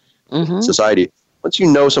thing in society, once you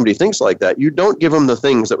know somebody thinks like that, you don't give them the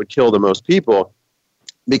things that would kill the most people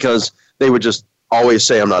because they would just always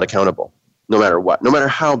say, I'm not accountable, no matter what. No matter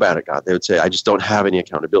how bad it got, they would say, I just don't have any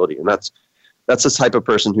accountability. And that's the type of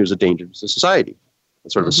person who's a danger to society.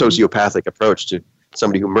 It's sort of a sociopathic approach to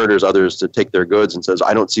somebody who murders others to take their goods and says,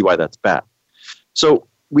 I don't see why that's bad. So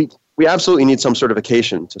we absolutely need some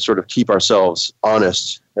certification to sort of keep ourselves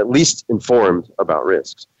honest, at least informed about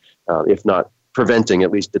risks, if not preventing,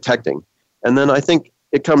 at least detecting. And then I think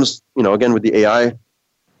it comes, again, with the AI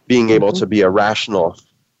being able to be a rational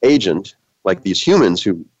agent, like these humans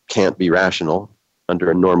who can't be rational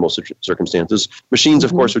under normal circumstances. Machines,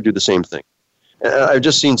 of course, would do the same thing. I've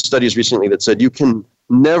just seen studies recently that said you can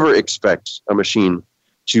never expect a machine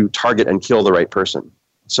to target and kill the right person.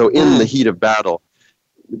 So in the heat of battle,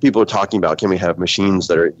 people are talking about, can we have machines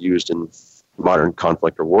that are used in modern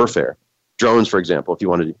conflict or warfare? Drones, for example, if you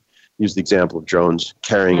wanted to use the example of drones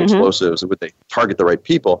carrying explosives, would they target the right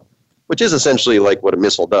people? Which is essentially like what a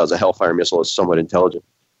missile does. A Hellfire missile is somewhat intelligent.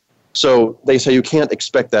 So they say you can't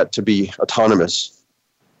expect that to be autonomous,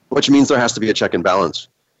 which means there has to be a check and balance,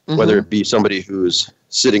 whether it be somebody who's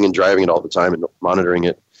sitting and driving it all the time and monitoring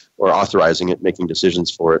it, or authorizing it, making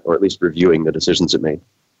decisions for it, or at least reviewing the decisions it made.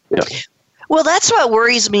 Yeah. Well, that's what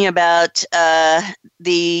worries me about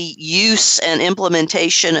the use and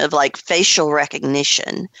implementation of like facial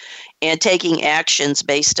recognition and taking actions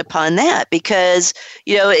based upon that, because,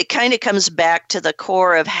 you know, it kind of comes back to the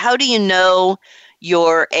core of how do you know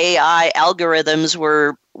your AI algorithms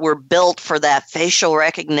were built for that facial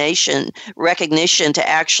recognition to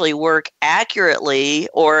actually work accurately,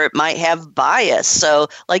 or it might have bias. So,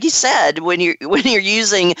 like you said, when you're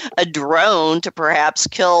using a drone to perhaps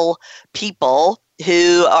kill people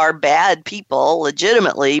who are bad people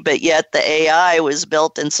legitimately, but yet the AI was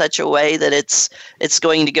built in such a way that it's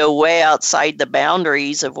going to go way outside the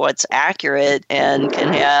boundaries of what's accurate and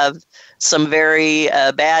can have some very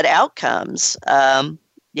bad outcomes.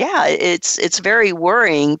 It's very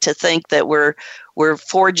worrying to think that we're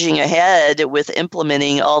forging ahead with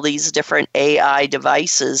implementing all these different AI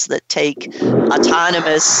devices that take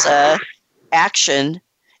autonomous action,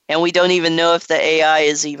 and we don't even know if the AI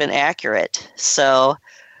is even accurate. So,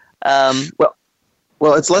 well,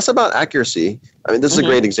 it's less about accuracy. I mean, this is a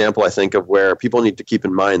great example, I think, of where people need to keep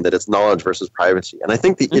in mind that it's knowledge versus privacy. And I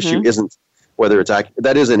think the issue isn't whether it's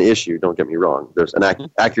that is an issue. Don't get me wrong. There's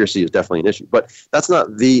accuracy is definitely an issue, but that's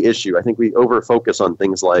not the issue. I think we over focus on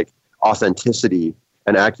things like authenticity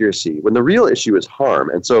and accuracy when the real issue is harm.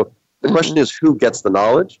 And so the question is, who gets the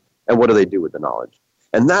knowledge and what do they do with the knowledge?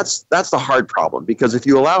 And that's the hard problem, because if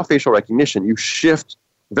you allow facial recognition, you shift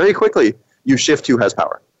very quickly. You shift who has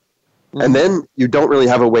power, and then you don't really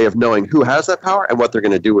have a way of knowing who has that power and what they're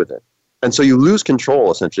going to do with it. And so you lose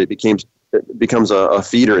control. Essentially, it becomes a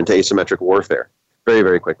feeder into asymmetric warfare very,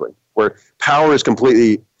 very quickly, where power is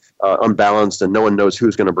completely unbalanced and no one knows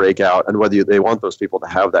who's going to break out and whether they want those people to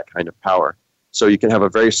have that kind of power. So you can have a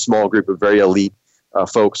very small group of very elite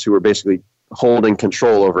folks who are basically holding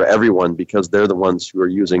control over everyone because they're the ones who are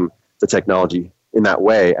using the technology in that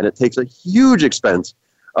way. And it takes a huge expense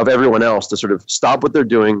of everyone else to sort of stop what they're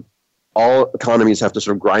doing. All economies have to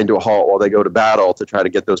sort of grind to a halt while they go to battle to try to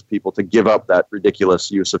get those people to give up that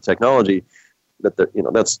ridiculous use of technology.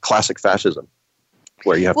 That's classic fascism,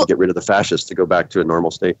 where you have to get rid of the fascists to go back to a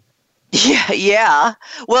normal state. Yeah.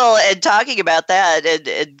 Well, and talking about that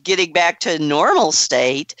and getting back to normal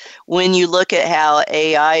state, when you look at how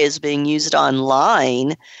AI is being used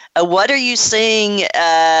online, what are you seeing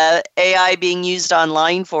AI being used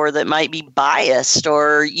online for that might be biased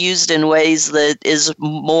or used in ways that is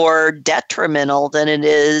more detrimental than it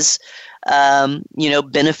is,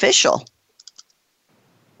 beneficial?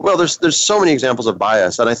 Well, there's so many examples of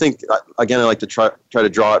bias, and I think, again, I like to try to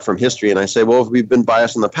draw it from history, and I say, well, if we've been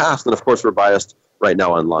biased in the past, then of course we're biased right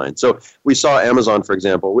now online. So we saw Amazon, for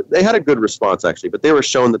example. They had a good response, actually, but they were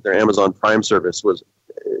shown that their Amazon Prime service was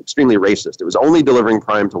extremely racist. It was only delivering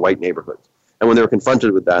Prime to white neighborhoods. And when they were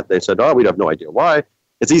confronted with that, they said, we'd have no idea why.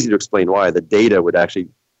 It's easy to explain why. The data would actually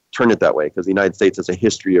turn it that way, because the United States has a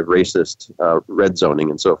history of racist red zoning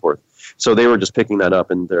and so forth. So they were just picking that up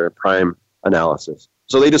in their Prime analysis.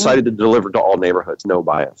 So they decided to deliver to all neighborhoods, no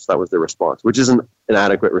bias. That was their response, which is an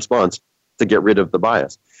inadequate response to get rid of the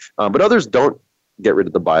bias. But others don't get rid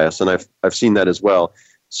of the bias, and I've seen that as well.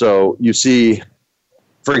 So you see,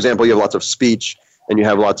 for example, you have lots of speech, and you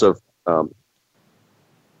have lots of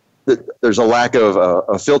there's a lack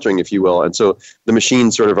of filtering, if you will, and so the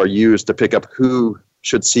machines sort of are used to pick up who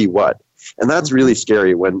should see what, and that's really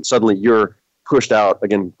scary when suddenly you're pushed out.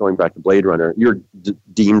 Again, going back to Blade Runner, you're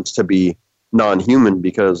deemed to be non-human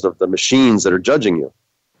because of the machines that are judging you.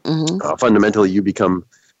 Fundamentally, you become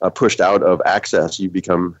pushed out of access. You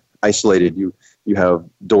become isolated. You have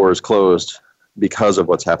doors closed because of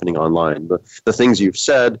what's happening online. The things you've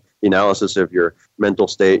said, the analysis of your mental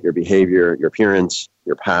state, your behavior, your appearance,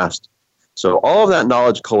 your past. So all of that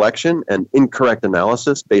knowledge collection and incorrect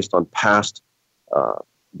analysis based on past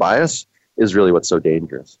bias is really what's so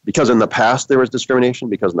dangerous. Because in the past there was discrimination,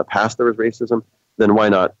 because in the past there was racism, then why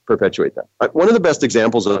not perpetuate that? One of the best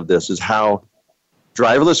examples of this is how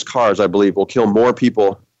driverless cars, I believe, will kill more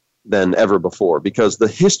people than ever before, because the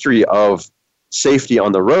history of safety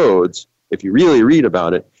on the roads, if you really read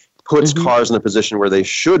about it, puts cars in a position where they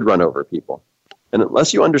should run over people. And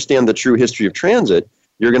unless you understand the true history of transit,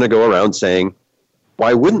 you're going to go around saying,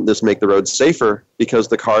 why wouldn't this make the roads safer? Because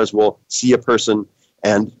the cars will see a person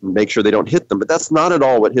and make sure they don't hit them. But that's not at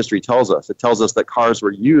all what history tells us. It tells us that cars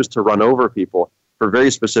were used to run over people for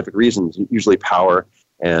very specific reasons, usually power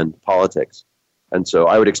and politics. And so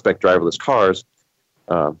I would expect driverless cars,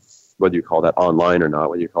 whether you call that online or not,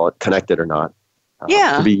 whether you call it connected or not,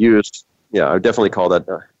 to be used. Yeah, I would definitely call that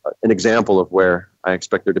an example of where I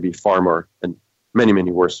expect there to be far more and many,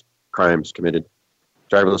 many worse crimes committed.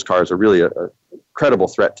 Driverless cars are really a credible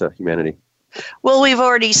threat to humanity. Well, we've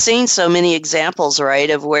already seen so many examples, right,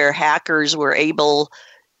 of where hackers were able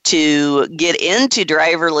to get into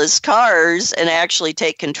driverless cars and actually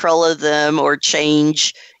take control of them or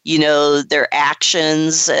change, their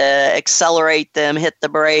actions, accelerate them, hit the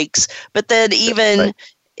brakes. But then even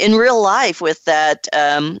in real life with that,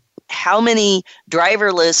 how many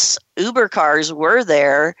driverless Uber cars were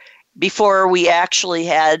there before we actually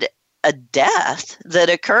had a death that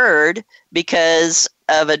occurred because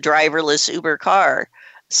of a driverless Uber car?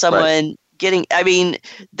 Someone getting,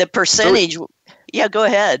 the percentage. Yeah, go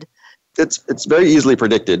ahead. It's very easily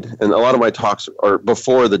predicted, and a lot of my talks are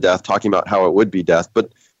before the death, talking about how it would be death.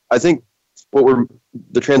 But I think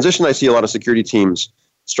the transition I see a lot of security teams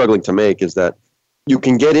struggling to make is that you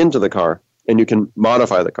can get into the car and you can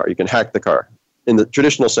modify the car, you can hack the car. In the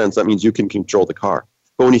traditional sense, that means you can control the car.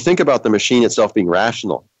 But when you think about the machine itself being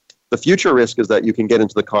rational, the future risk is that you can get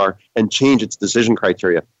into the car and change its decision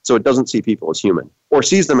criteria so it doesn't see people as human or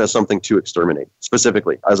sees them as something to exterminate,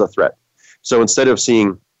 specifically as a threat. So instead of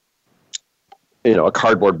seeing, a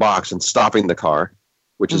cardboard box and stopping the car,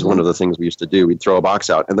 which is one of the things we used to do, we'd throw a box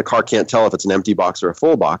out and the car can't tell if it's an empty box or a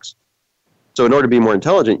full box. So in order to be more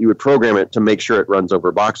intelligent, you would program it to make sure it runs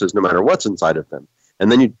over boxes no matter what's inside of them.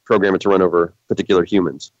 And then you'd program it to run over particular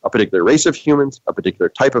humans, a particular race of humans, a particular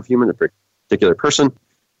type of human, a particular person.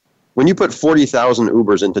 When you put 40,000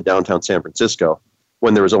 Ubers into downtown San Francisco,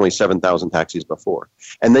 when there was only 7,000 taxis before,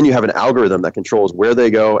 and then you have an algorithm that controls where they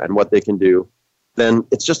go and what they can do, then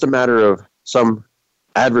it's just a matter of some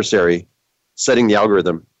adversary setting the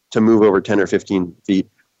algorithm to move over 10 or 15 feet,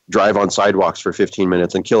 drive on sidewalks for 15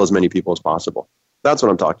 minutes, and kill as many people as possible. That's what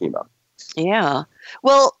I'm talking about. Yeah.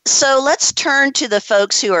 Well, so let's turn to the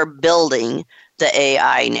folks who are building the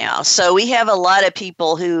AI now. So we have a lot of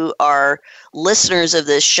people who are listeners of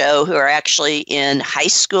this show who are actually in high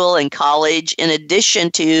school and college, in addition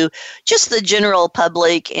to just the general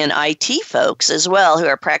public and IT folks as well who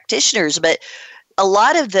are practitioners. But a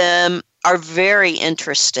lot of them are very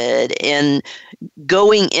interested in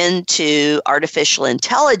going into artificial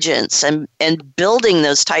intelligence and building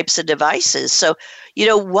those types of devices. So,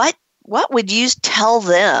 what would you tell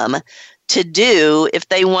them to do if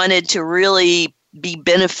they wanted to really be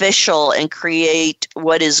beneficial and create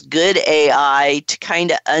what is good AI to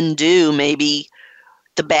kind of undo maybe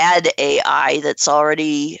the bad AI that's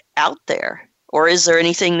already out there? Or is there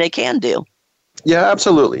anything they can do? Yeah,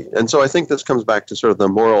 absolutely. And so I think this comes back to sort of the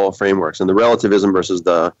moral frameworks and the relativism versus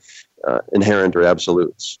the inherent or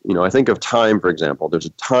absolutes. I think of time, for example. There's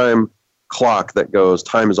a time clock that goes,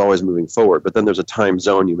 time is always moving forward, but then there's a time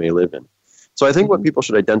zone you may live in. So I think what people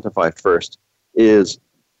should identify first is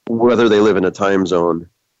whether they live in a time zone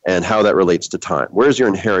and how that relates to time. Where's your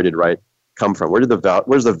inherited right come from? Where's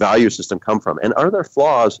the value system come from? And are there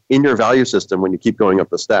flaws in your value system when you keep going up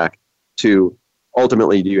the stack to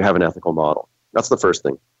ultimately, do you have an ethical model? That's the first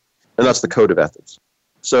thing. And that's the code of ethics.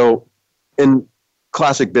 So in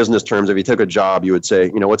classic business terms, if you took a job, you would say,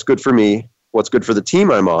 what's good for me, what's good for the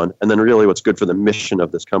team I'm on, and then really what's good for the mission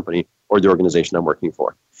of this company or the organization I'm working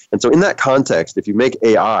for. And so in that context, if you make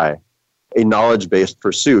AI a knowledge-based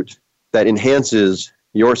pursuit that enhances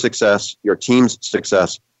your success, your team's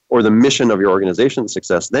success, or the mission of your organization's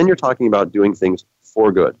success, then you're talking about doing things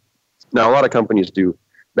for good. Now, a lot of companies do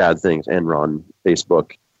bad things, Enron,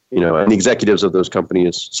 Facebook, and the executives of those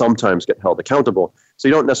companies sometimes get held accountable. So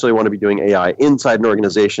you don't necessarily want to be doing AI inside an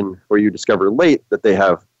organization where you discover late that they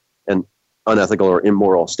have an unethical or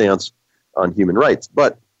immoral stance on human rights.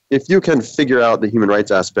 But if you can figure out the human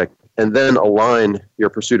rights aspect and then align your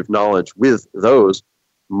pursuit of knowledge with those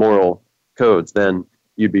moral codes, then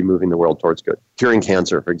you'd be moving the world towards good. Curing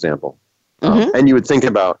cancer, for example. And you would think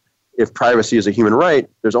about, if privacy is a human right,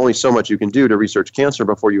 there's only so much you can do to research cancer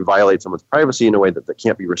before you violate someone's privacy in a way that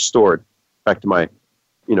can't be restored. Back to my,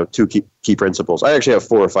 two key principles. I actually have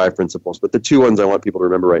 4 or 5 principles, but the 2 ones I want people to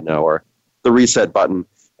remember right now are the reset button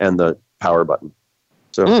and the power button.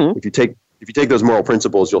 So if you take those moral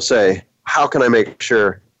principles, you'll say, how can I make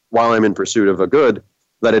sure while I'm in pursuit of a good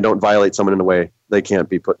that I don't violate someone in a way they can't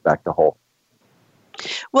be put back to whole?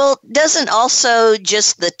 Well, doesn't also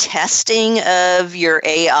just the testing of your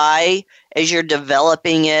AI as you're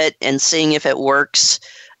developing it and seeing if it works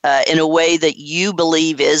in a way that you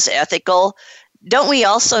believe is ethical, don't we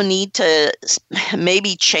also need to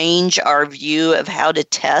maybe change our view of how to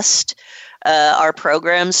test our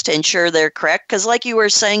programs to ensure they're correct? Because like you were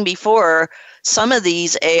saying before, some of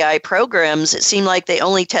these AI programs, it seemed like they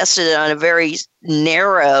only tested it on a very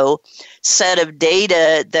narrow set of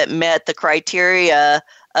data that met the criteria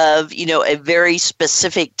of, a very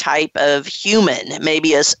specific type of human,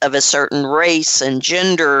 maybe of a certain race and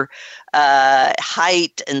gender,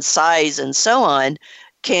 height and size and so on.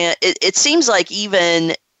 It seems like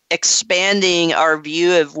even expanding our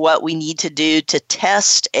view of what we need to do to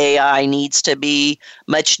test AI needs to be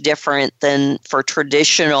much different than for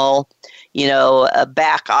traditional,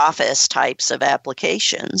 back office types of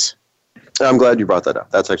applications. I'm glad you brought that up.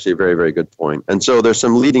 That's actually a very, very good point. And so there's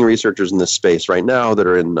some leading researchers in this space right now that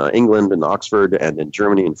are in England and Oxford and in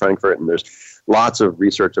Germany and Frankfurt. And there's lots of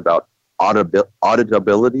research about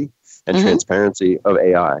auditability and transparency of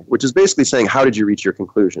AI, which is basically saying, how did you reach your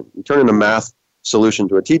conclusion? You turn in a math solution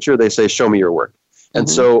to a teacher, they say, show me your work. And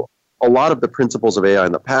so a lot of the principles of AI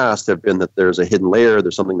in the past have been that there's a hidden layer,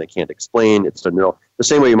 there's something they can't explain. It's the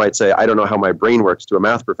same way you might say, I don't know how my brain works to a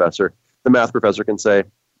math professor. The math professor can say,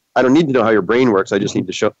 I don't need to know how your brain works. I just need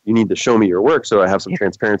to you need to show me your work so I have some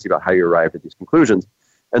transparency about how you arrived at these conclusions.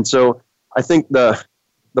 And so I think the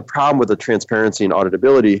problem with the transparency and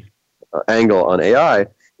auditability angle on AI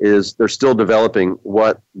is they're still developing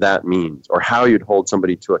what that means or how you'd hold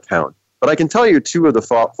somebody to account. But I can tell you two of the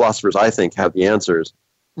philosophers I think have the answers.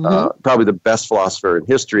 Probably the best philosopher in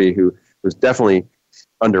history who was definitely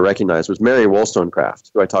under-recognized was Mary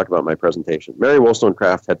Wollstonecraft, who I talked about in my presentation. Mary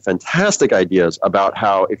Wollstonecraft had fantastic ideas about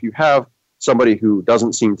how if you have somebody who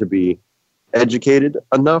doesn't seem to be educated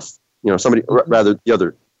enough, somebody, rather the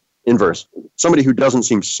other inverse, somebody who doesn't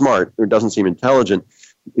seem smart, who doesn't seem intelligent,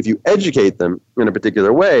 if you educate them in a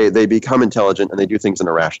particular way, they become intelligent and they do things in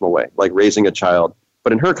a rational way, like raising a child.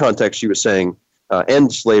 But in her context, she was saying,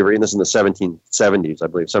 end slavery, and this is in the 1770s, I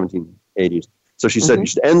believe, 1780s. So she said you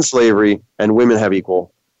should end slavery and women have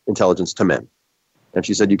equal intelligence to men. And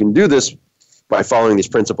she said you can do this by following these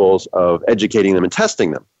principles of educating them and testing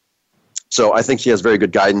them. So I think she has very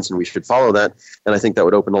good guidance and we should follow that. And I think that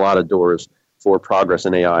would open a lot of doors for progress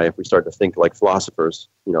in AI if we start to think like philosophers,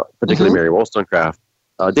 particularly Mary Wollstonecraft.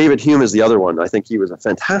 David Hume is the other one. I think he was a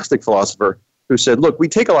fantastic philosopher who said, look, we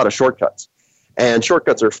take a lot of shortcuts. And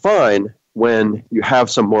shortcuts are fine when you have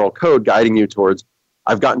some moral code guiding you towards,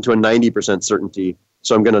 I've gotten to a 90% certainty,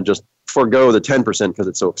 so I'm going to just forego the 10% because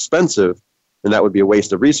it's so expensive, and that would be a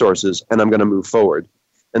waste of resources, and I'm going to move forward.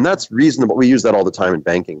 And that's reasonable. We use that all the time in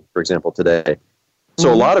banking, for example, today.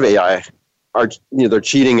 So a lot of AI are, they're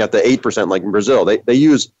cheating at the 8%, like in Brazil. They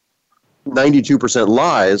use 92%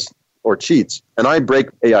 lies or cheats. And I break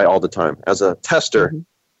AI all the time. As a tester,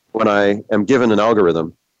 when I am given an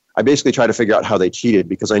algorithm, I basically try to figure out how they cheated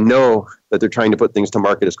because I know that they're trying to put things to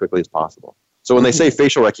market as quickly as possible. So when they say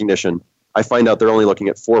facial recognition, I find out they're only looking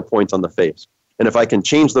at 4 points on the face. And if I can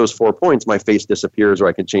change those 4 points, my face disappears, or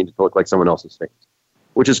I can change it to look like someone else's face,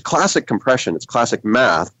 which is classic compression. It's classic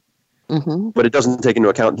math, but it doesn't take into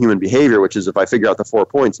account human behavior, which is if I figure out the 4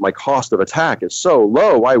 points, my cost of attack is so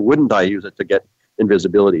low, why wouldn't I use it to get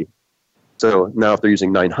invisibility? So now if they're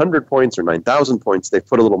using 900 points or 9,000 points, they've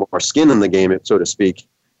put a little more skin in the game, so to speak,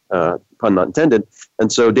 pun not intended.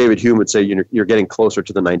 And so David Hume would say you're getting closer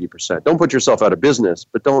to the 90%. Don't put yourself out of business,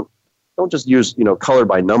 but don't just use color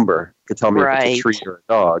by number to tell me if it's a tree or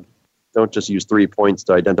a dog. Don't just use 3 points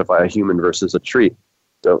to identify a human versus a tree.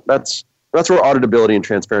 So that's where auditability and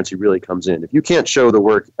transparency really comes in. If you can't show the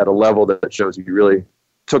work at a level that shows you really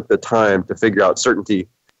took the time to figure out certainty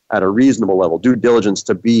at a reasonable level, due diligence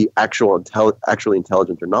to be actually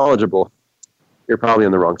intelligent or knowledgeable, you're probably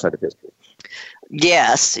on the wrong side of history.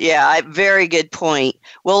 Yes. Yeah. Very good point.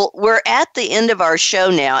 Well, we're at the end of our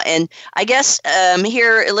show now. And I guess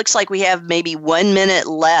here it looks like we have maybe 1 minute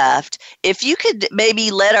left. If you could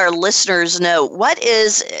maybe let our listeners know what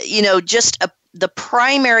is, just the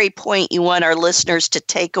primary point you want our listeners to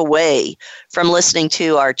take away from listening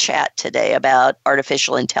to our chat today about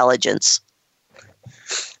artificial intelligence.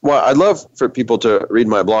 Well, I'd love for people to read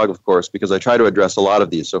my blog, of course, because I try to address a lot of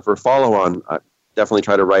these. So for follow-on, I definitely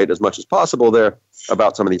try to write as much as possible there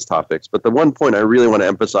about some of these topics. But the one point I really want to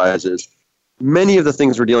emphasize is many of the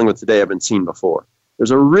things we're dealing with today have been seen before.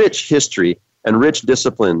 There's a rich history and rich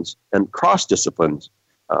disciplines and cross-disciplines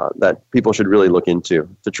that people should really look into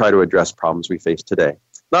to try to address problems we face today.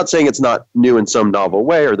 Not saying it's not new in some novel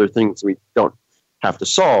way or there are things we don't have to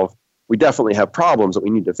solve. We definitely have problems that we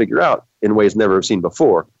need to figure out in ways never seen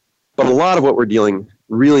before. But a lot of what we're dealing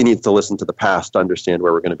really needs to listen to the past to understand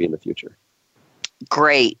where we're going to be in the future.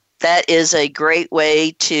 Great. That is a great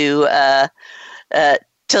way to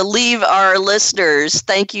to leave our listeners.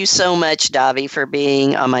 Thank you so much, Davi, for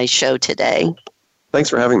being on my show today. Thanks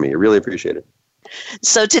for having me. I really appreciate it.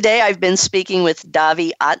 So today I've been speaking with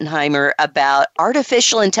Davi Ottenheimer about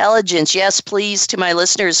artificial intelligence. Yes, please, to my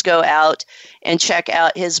listeners, go out and check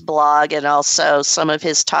out his blog and also some of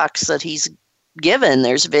his talks that he's given.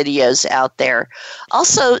 There's videos out there.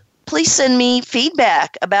 Also, please send me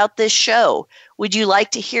feedback about this show. Would you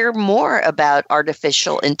like to hear more about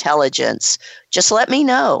artificial intelligence? Just let me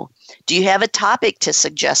know. Do you have a topic to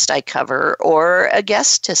suggest I cover or a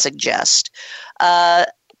guest to suggest?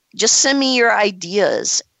 Just send me your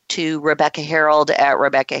ideas to Rebecca Harold at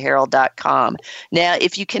RebeccaHarold.com. Now,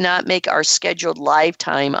 if you cannot make our scheduled live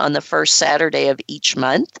time on the first Saturday of each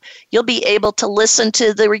month, you'll be able to listen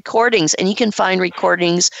to the recordings, and you can find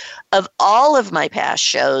recordings of all of my past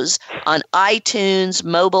shows on iTunes,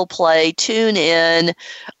 Mobile Play, TuneIn,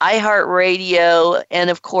 iHeartRadio, and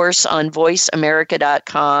of course on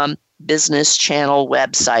VoiceAmerica.com business channel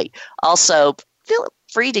website. Also, feel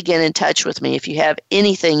free to get in touch with me if you have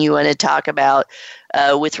anything you want to talk about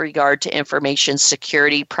with regard to information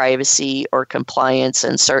security, privacy, or compliance.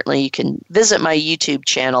 And certainly you can visit my YouTube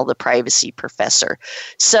channel, The Privacy Professor.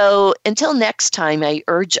 So until next time, I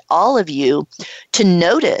urge all of you to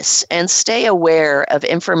notice and stay aware of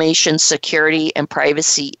information security and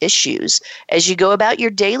privacy issues as you go about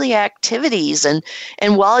your daily activities and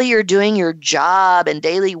while you're doing your job and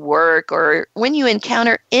daily work, or when you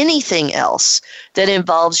encounter anything else that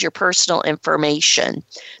involves your personal information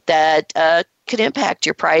that could impact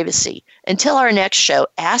your privacy. Until our next show,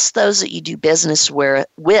 ask those that you do business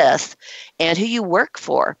with and who you work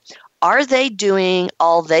for. Are they doing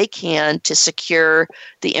all they can to secure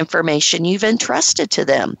the information you've entrusted to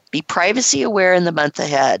them? Be privacy aware in the month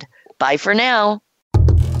ahead. Bye for now.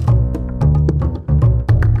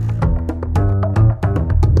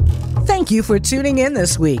 Thank you for tuning in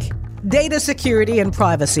this week. Data Security and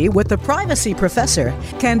Privacy with the Privacy Professor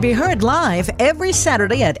can be heard live every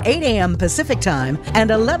Saturday at 8 a.m. Pacific Time and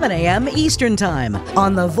 11 a.m. Eastern Time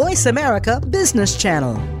on the Voice America Business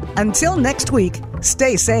Channel. Until next week,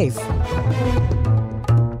 stay safe.